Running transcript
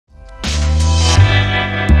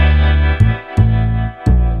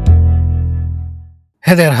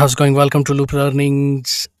Hi there, how's it going? Welcome to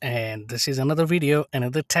Looplearnings, and this is another video,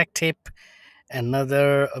 another tech tip,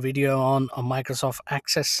 another video on Microsoft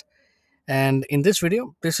Access. And in this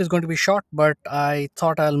video, this is going to be short, but I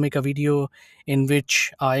thought I'll make a video in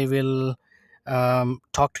which I will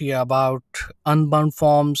talk to you about unbound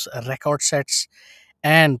forms, record sets,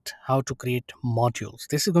 and how to create modules.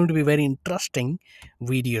 This is going to be very interesting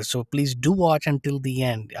video, so please do watch until the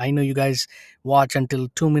end. I know you guys watch until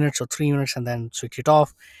 2 minutes or 3 minutes and then switch it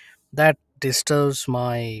off. That disturbs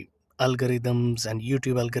my algorithms and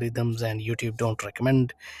YouTube don't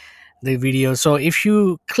recommend the video. So if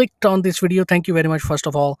you clicked on this video, thank you very much. First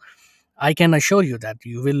of all, I can assure you that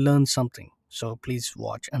you will learn something, so please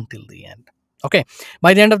watch until the end. Okay,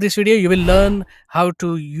 by the end of this video you will learn how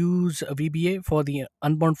to use a VBA for the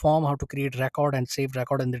unbound form, how to create record and save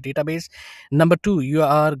record in the database. Number two, you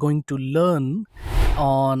are going to learn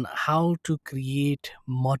on how to create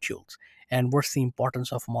modules and what's the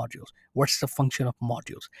importance of modules, what's the function of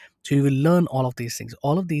modules. So you will learn all of these things.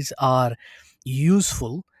 All of these are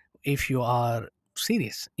useful if you are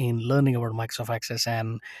serious in learning about Microsoft Access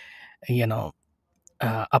and you know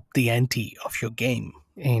up the ante of your game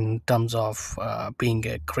in terms of being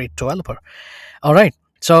a great developer. All right,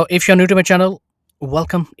 so if you're new to my channel,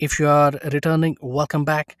 welcome. If you are returning, welcome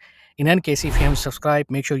back. In any case, if you haven't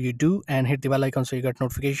subscribed, make sure you do and hit the bell icon so you get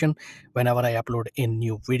notification whenever I upload a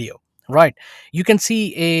new video. Right, you can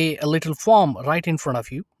see a little form right in front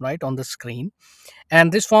of you, right on the screen,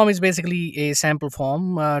 and this form is basically a sample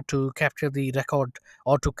form to capture the record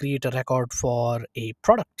or to create a record for a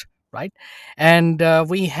product, right? And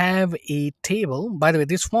we have a table. By the way,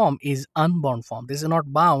 this form is unbound form, this is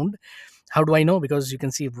not bound. How do I know? Because you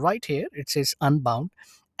can see right here it says unbound,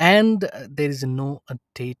 and there is no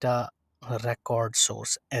data record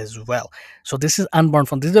source as well. So this is unbound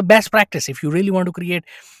form. This is the best practice if you really want to create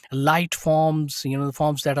light forms,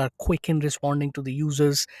 forms that are quick in responding to the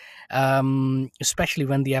users, especially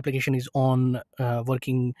when the application is on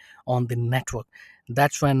working on the network.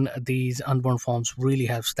 That's when these unbound forms really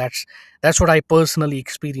helps. That's what I personally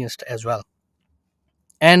experienced as well.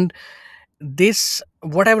 And this,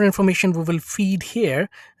 whatever information we will feed here,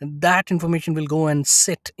 that information will go and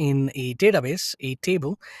sit in a database, a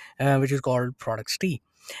table, which is called products t,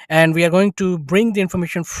 and we are going to bring the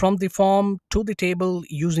information from the form to the table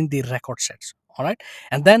using the record sets. All right,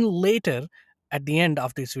 and then later at the end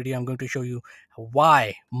of this video I'm going to show you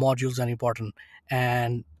why modules are important,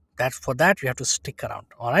 and that's for that you have to stick around.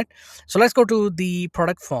 All right, so let's go to the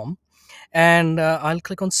product form, and I'll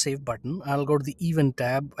click on save button. I'll go to the event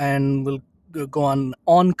tab and we'll go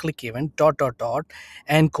on click event dot dot dot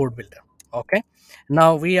and code builder. Okay,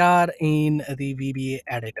 now we are in the VBA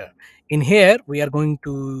editor. In here we are going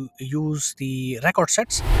to use the record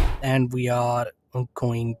sets, and we are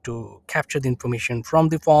going to capture the information from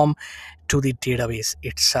the form to the database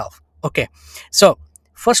itself. Okay, so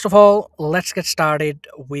first of all, let's get started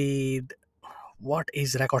with what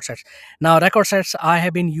is record sets. Now record sets I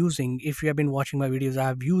have been using, if you have been watching my videos, I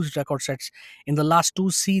have used record sets in the last two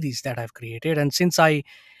series that I've created, and since I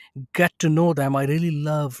get to know them, I really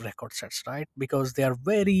love record sets, right? Because they are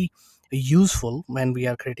very useful when we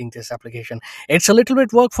are creating this application. It's a little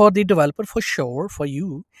bit work for the developer, for sure, for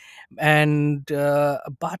you, and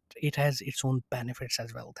but it has its own benefits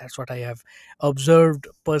as well. That's what I have observed,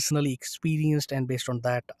 personally experienced, and based on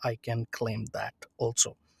that I can claim that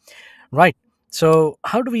also. Right. So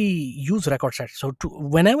how do we use record sets? So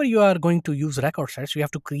whenever you are going to use record sets, you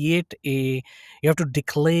have to you have to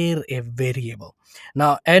declare a variable.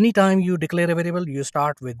 Now, anytime you declare a variable, you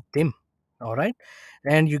start with dim. All right.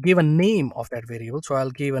 And you give a name of that variable. So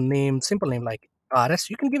I'll give a name, simple name like RS.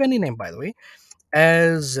 You can give any name, by the way,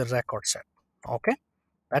 as a record set. Okay.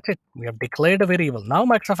 That's it. We have declared a variable. Now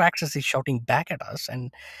Microsoft Access is shouting back at us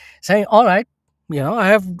and saying, all right, I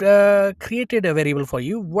have created a variable for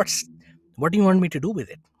you. What do you want me to do with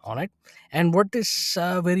it? All right, and what this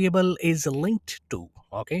variable is linked to.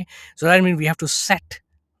 Okay, so that means we have to set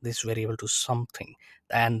this variable to something,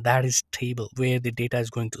 and that is table, where the data is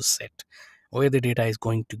going to sit, where the data is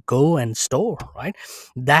going to go and store, right?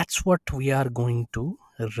 That's what we are going to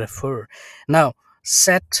refer. Now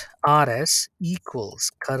set rs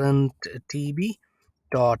equals current tb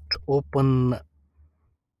dot open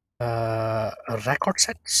record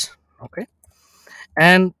sets. Okay,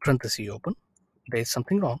 and parenthesis open. There is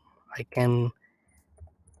something wrong. I can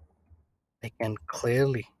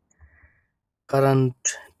clearly current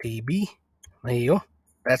tb. There you go.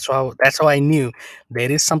 That's how I knew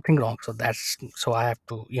there is something wrong. So I have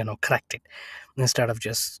to correct it instead of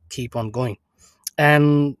just keep on going.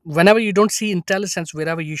 And whenever you don't see IntelliSense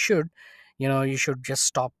wherever you should just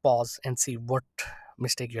stop, pause, and see what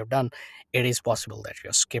mistake you have done, it is possible that you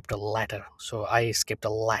have skipped a letter. So I skipped a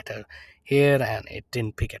letter here and it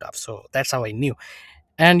didn't pick it up. So that's how I knew.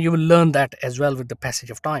 And you will learn that as well with the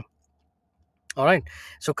passage of time. All right.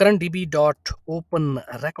 So current db dot open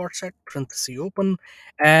record set parenthesis open,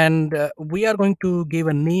 and we are going to give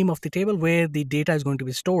a name of the table where the data is going to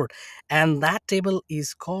be stored, and that table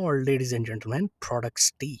is called, ladies and gentlemen,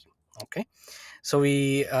 products t. Okay. So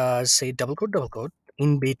we say double quote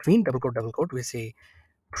in between double quote we say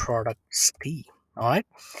products t. All right.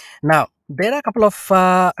 Now there are a couple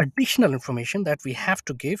of additional information that we have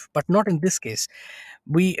to give, but not in this case.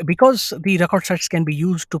 We, because the record sets can be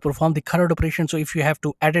used to perform the current operation, so if you have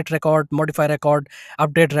to edit record, modify record,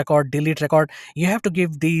 update record, delete record, you have to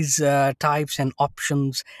give these types and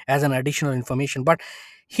options as an additional information. But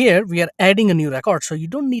here we are adding a new record, so you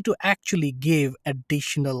don't need to actually give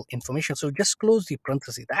additional information. So just close the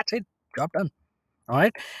parenthesis. That's it. Job done. All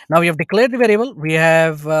right. Now we have declared the variable. We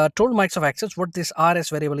have told mics of access what this rs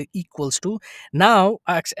variable is equals to. Now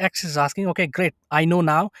access is asking, okay, great. I know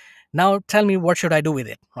now. Now tell me what should I do with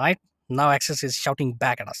it, right? Now access is shouting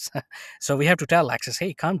back at us. So we have to tell access,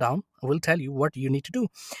 hey, calm down. We'll tell you what you need to do.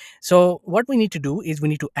 So what we need to do is we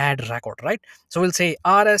need to add record, right? So we'll say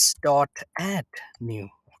rs dot add new.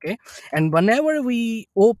 Okay. And whenever we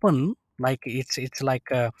open, like it's like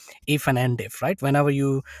if and end if, right? Whenever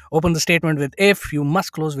you open the statement with if, you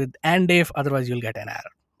must close with and if, otherwise you'll get an error.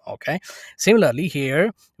 Okay. Similarly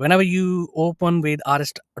here, whenever you open with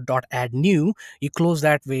rs dot add new, you close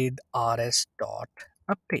that with rs dot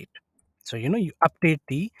update. So you update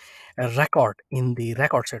the record in the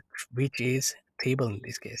record set, which is table in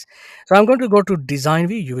this case. So I'm going to go to design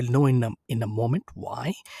view. You will know in a moment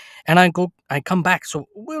why. And I come back. So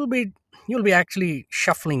you'll be actually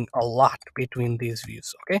shuffling a lot between these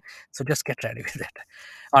views. Okay. So just get ready with that.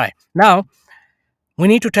 All right. Now we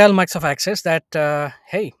need to tell Microsoft Access that,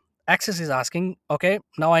 hey, Access is asking, okay,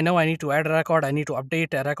 now I know I need to add a record. I need to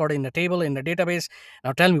update a record in a table, in the database.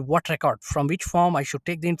 Now tell me what record, from which form I should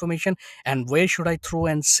take the information, and where should I throw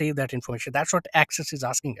and save that information. That's what Access is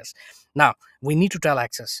asking us. Now we need to tell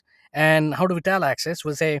Access. And how do we tell Access?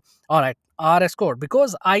 We'll say, all right, RS code,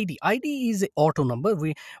 because ID is an auto number.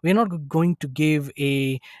 We're not going to give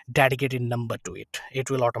a dedicated number to it. It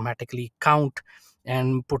will automatically count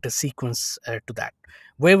and put a sequence to that.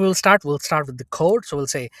 Where we'll start with the code. So we'll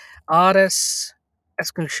say rs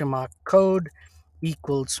exclamation mark code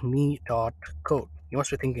equals me dot code. You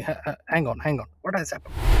must be thinking, hang on, what has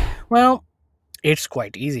happened? Well, it's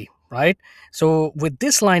quite easy, right? So with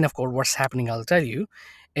this line of code, what's happening, I'll tell you.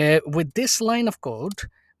 With this line of code,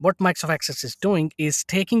 what Microsoft Access is doing is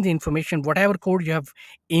taking the information, whatever code you have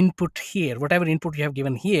input here, whatever input you have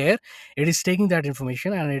given here, it is taking that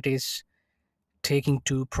information and it is taking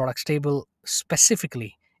to products table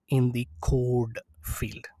specifically in the code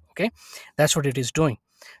field. Okay, that's what it is doing.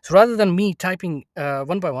 So rather than me typing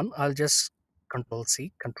one by one, I'll just control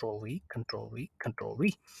C, control V, control V, control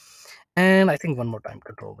V, and I think one more time,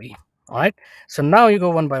 control V. All right, so now you go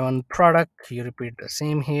one by one. Product, you repeat the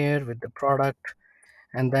same here with the product,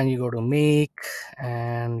 and then you go to make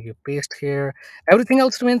and you paste here. Everything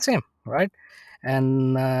else remains same, right?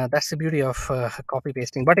 And that's the beauty of copy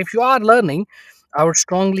pasting. But if you are learning, I would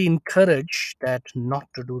strongly encourage that not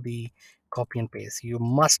to do the copy and paste. You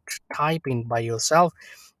must type in by yourself,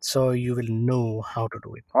 so you will know how to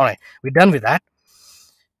do it. All right, we're done with that.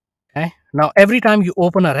 Okay. Now every time you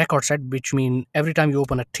open a record set, which means every time you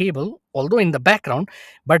open a table, although in the background,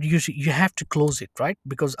 but you have to close it, right?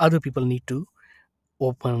 Because other people need to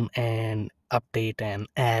open and update and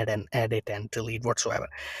add and edit and delete whatsoever.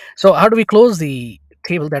 So how do we close the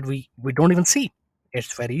table that we don't even see?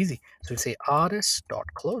 It's very easy. So we say rs dot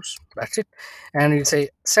close. That's it. And we say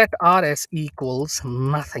set rs equals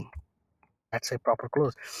nothing. That's a proper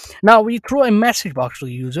close. Now we throw a message box to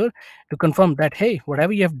the user to confirm that, hey,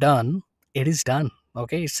 whatever you have done, it is done.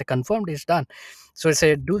 Okay, it's a confirmed, it's done. So I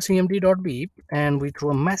say do cmd.beep and we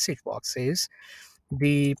throw a message box says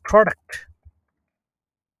the product,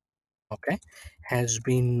 okay, has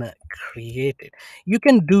been created. You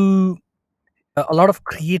can do a lot of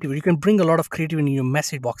creativity. You can bring a lot of creativity in your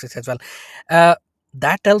message boxes as well. uh,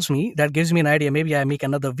 that tells me, that gives me an idea. Maybe I make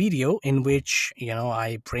another video in which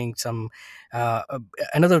I bring some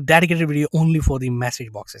another dedicated video only for the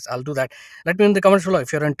message boxes. I'll do that. Let me know in the comments below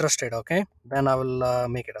if you're interested. Okay, then I will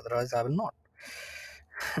make it, otherwise I will not.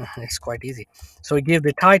 It's quite easy. So we give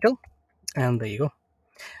the title and there you go.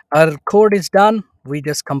 Our code is done. We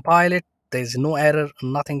just compile it. There's no error,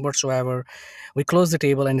 nothing whatsoever. We close the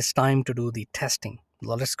table and it's time to do the testing.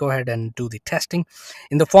 Well, let's go ahead and do the testing.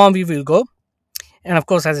 In the form we will go And of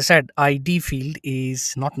course, as I said, ID field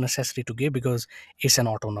is not necessary to give because it's an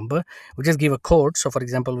auto number. We just give a code. So for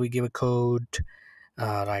example, we give a code,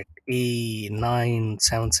 right,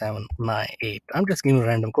 A97798. I'm just giving a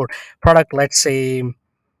random code. Product, let's say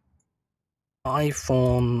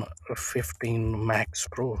iPhone 15 Max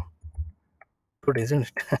Pro. Good, isn't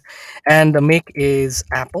it? And the make is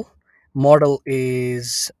Apple. Model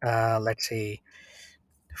is, let's say,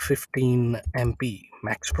 15 MP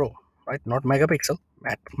Max Pro, right? Not megapixel,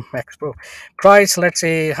 Max Pro. Price, let's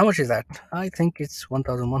say, how much is that? I think it's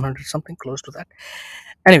 1,100, something close to that.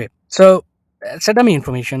 Anyway, so set dummy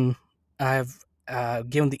information. I've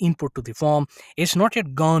given the input to the form. It's not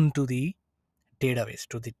yet gone to the database,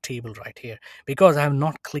 to the table right here, because I have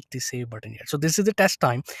not clicked the save button yet. So this is the test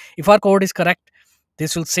time. If our code is correct,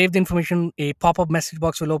 this will save the information. A pop-up message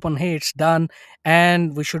box will open. Hey, it's done.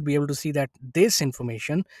 And we should be able to see that this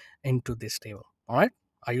information into this table. All right.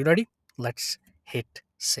 Are you ready? Let's hit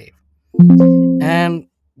save. And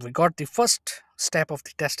we got the first step of the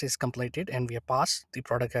test is completed and we have passed. The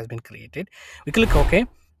product has been created. We click OK.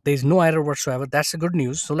 There is no error whatsoever. That's the good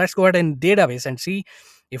news. So let's go ahead and database and see.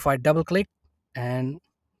 If I double click, and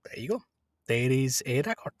there you go, there is a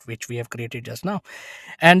record which we have created just now.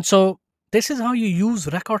 And so this is how you use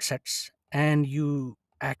record sets, and you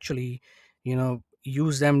actually,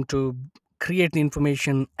 use them to create the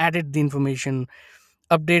information, edit the information,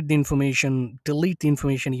 update the information, delete the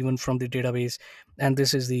information even from the database. And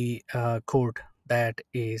this is the code that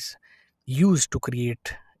is used to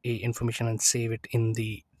create a information and save it in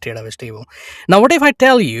the database table. Now what if I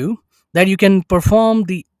tell you that you can perform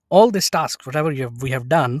the all this tasks, whatever we have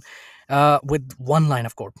done, with one line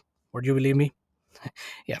of code? Would you believe me?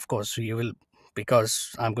 Yeah, of course you will,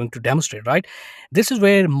 because I'm going to demonstrate, right? This is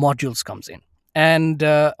where modules comes in. And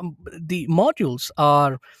the modules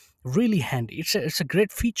are really handy. It's a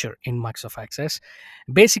great feature in Microsoft Access.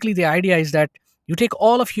 Basically the idea is that you take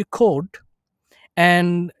all of your code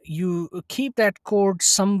and you keep that code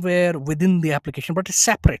somewhere within the application, but it's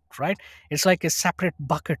separate, right? It's like a separate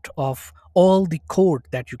bucket of all the code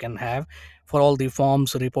that you can have for all the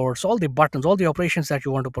forms, reports, all the buttons, all the operations that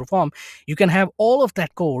you want to perform. You can have all of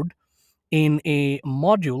that code in a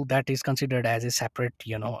module that is considered as a separate,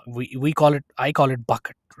 we call it, I call it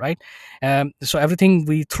bucket, right? So everything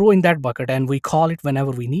we throw in that bucket and we call it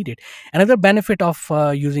whenever we need it. Another benefit of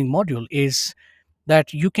using module is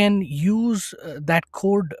that you can use that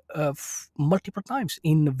code multiple times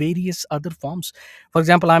in various other forms. For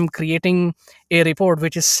example, I'm creating a report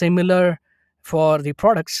which is similar for the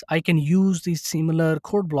products. I can use the similar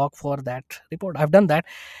code block for that report. I've done that.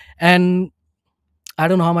 And I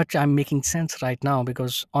don't know how much I'm making sense right now,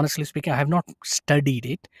 because honestly speaking, I have not studied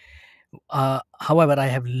it. However, I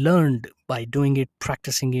have learned by doing it,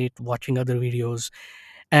 practicing it, watching other videos,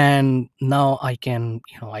 and now I can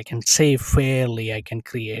say fairly I can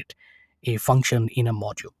create a function in a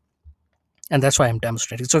module. And that's why I'm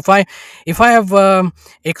demonstrating. So if I have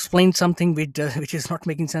explained something which is not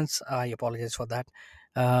making sense, I apologize for that.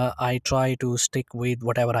 I try to stick with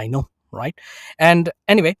whatever I know, right? And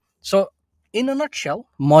anyway, so in a nutshell,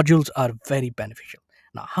 modules are very beneficial.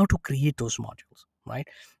 Now how to create those modules, right?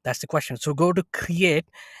 That's the question. So go to create,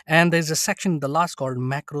 and there's a section, the last, called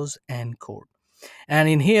macros and code. And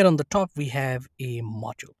in here on the top we have a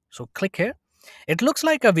module. So click here. It looks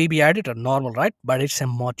like a VB editor, normal, right? But it's a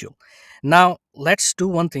module. Now let's do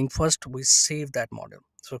one thing. First we save that module.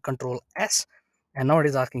 So Control S, and now it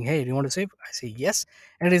is asking, hey, do you want to save? I say yes.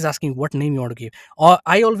 And it is asking what name you want to give. Or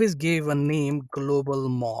I always give a name, global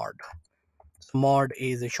mod. So mod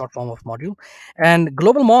is a short form of module, and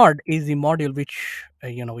global mod is the module which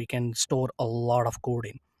we can store a lot of code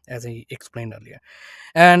in, as I explained earlier.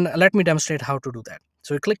 And let me demonstrate how to do that.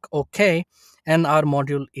 So we click OK, and our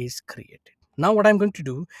module is created. Now what I'm going to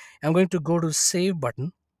do, I'm going to go to save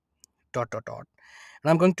button, dot dot dot,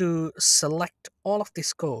 and I'm going to select all of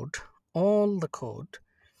this code, all the code,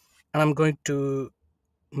 and I'm going to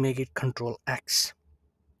make it Control X,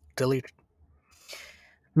 delete it.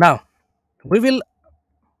 Now we will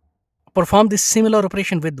perform this similar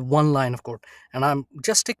operation with one line of code, and I'm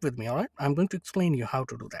just stick with me. All right, I'm going to explain you how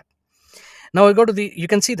to do that. Now we go to you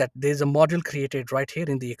can see that there's a module created right here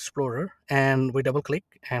in the Explorer, and we double click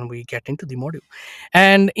and we get into the module.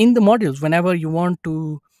 And in the modules, whenever you want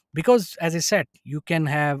to, because as I said, you can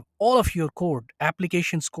have all of your code,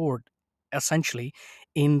 applications code, essentially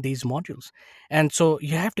in these modules. And so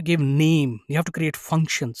you have to give name, you have to create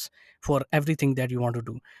functions for everything that you want to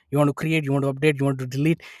do. You want to create, you want to update, you want to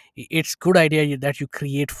delete. It's good idea that you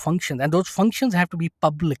create functions, and those functions have to be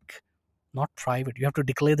public, not private. You have to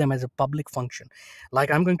declare them as a public function,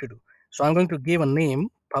 like I'm going to do. So I'm going to give a name,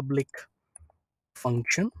 public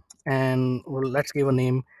function, and let's give a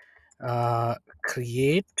name, uh,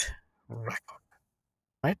 create record,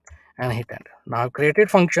 right? And hit enter. Now I've created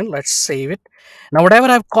function. Let's save it. Now whatever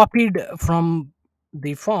I've copied from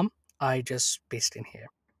the form, I just paste in here.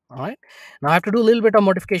 All right. Now I have to do a little bit of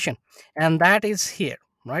modification, and that is here,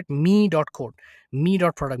 right? Me.code,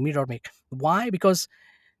 me.product, me.make. Why? Because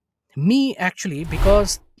me actually,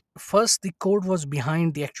 because first the code was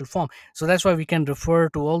behind the actual form, so that's why we can refer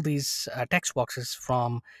to all these text boxes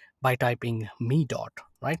from by typing me dot,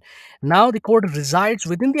 right? Now the code resides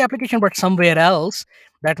within the application but somewhere else.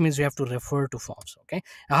 That means we have to refer to forms. Okay,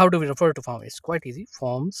 now how do we refer to form? It's quite easy.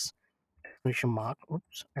 Forms, exclamation mark,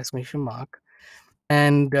 oops, exclamation mark,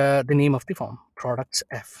 and the name of the form, products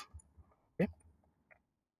f. Okay,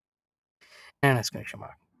 and exclamation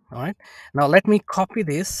mark. All right, now let me copy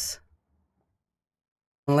this.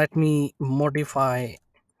 Let me modify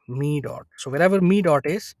me dot. So wherever me dot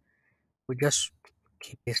is, we just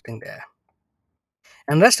keep pasting there,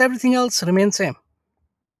 and rest everything else remains same.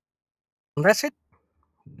 And that's it,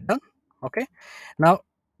 done. Okay, now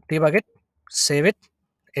debug it, save it.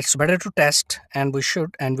 It's better to test, and we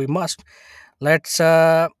should and we must. Let's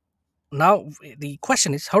now the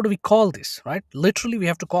question is, how do we call this, right? Literally we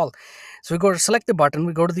have to call. So we go to select the button,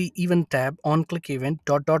 we go to the event tab, on click event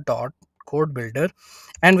dot dot dot code builder,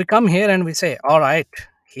 and we come here and we say, all right,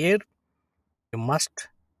 here you must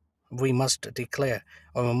we must declare,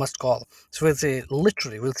 or we must call. So we'll say,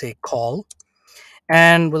 literally we'll say call,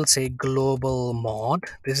 and we'll say global mod,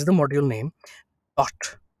 this is the module name,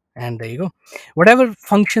 dot, and there you go. Whatever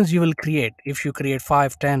functions you will create, if you create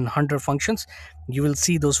 5, 10, 100 functions, you will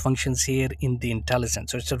see those functions here in the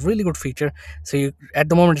IntelliSense. So it's a really good feature. So you, at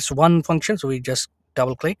the moment it's one function, so we just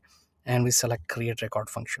double click and we select create record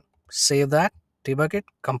function, save that, debug it,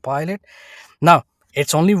 compile it. Now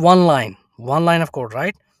it's only one line of code,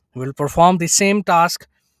 right? We'll perform the same task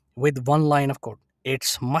with one line of code.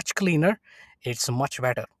 It's much cleaner, it's much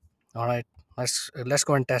better. All right, let's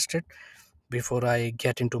go and test it before I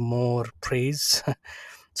get into more praise.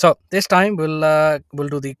 So this time we'll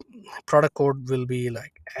do the product code will be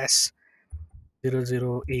like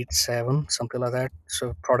S0087, something like that.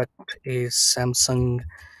 So product is Samsung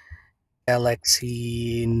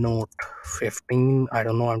Galaxy Note 15. I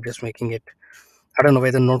don't know, I'm just making it. I don't know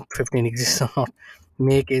whether Note 15 exists or not.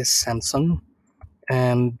 Make is Samsung,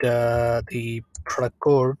 and the product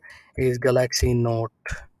code is Galaxy Note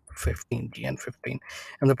 15, GN15,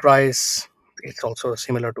 and the price, it's also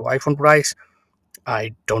similar to iPhone price.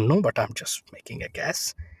 I don't know, but I'm just making a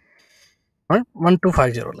guess. Right?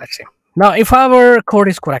 1250, let's say. Now, if our code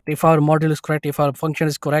is correct, if our module is correct, if our function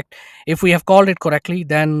is correct, if we have called it correctly,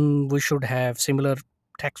 then we should have similar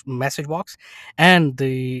text message box, and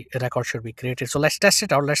the record should be created. So let's test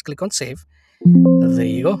it out. Let's click on save. There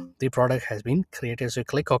you go. The product has been created. So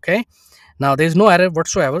click OK. Now there's no error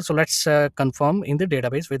whatsoever. So let's confirm in the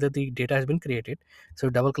database whether the data has been created.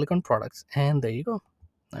 So double click on products, and there you go.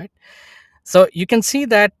 Right. So you can see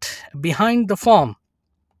that behind the form,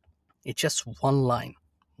 it's just one line,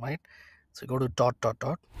 right? So go to dot dot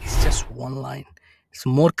dot, it's just one line. It's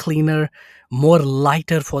more cleaner, more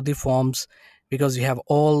lighter for the forms, because you have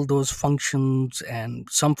all those functions, and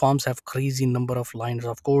some forms have crazy number of lines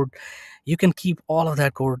of code. You can keep all of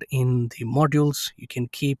that code in the modules. You can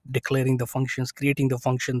keep declaring the functions, creating the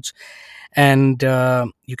functions, and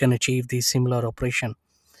you can achieve the similar operation.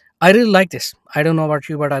 I really like this. I don't know about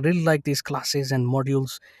you, but I really like these classes and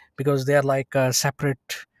modules, because they are like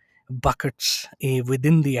separate buckets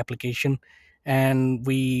within the application, and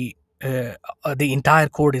we the entire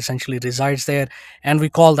code essentially resides there, and we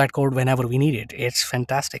call that code whenever we need it. It's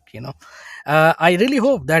fantastic, you know. I really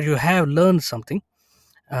hope that you have learned something.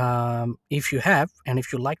 If you have, and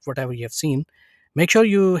if you liked whatever you have seen, make sure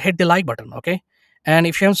you hit the like button, okay? And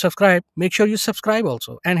if you haven't subscribed, make sure you subscribe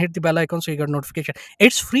also, and hit the bell icon so you get notification.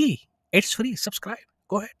 It's free. It's free. Subscribe.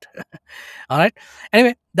 Go ahead. All right.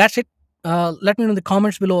 Anyway, that's it. Let me know in the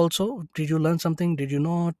comments below also. Did you learn something? Did you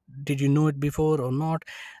not? Did you know it before or not?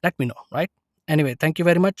 Let me know, right? Anyway, thank you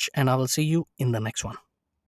very much, and I will see you in the next one.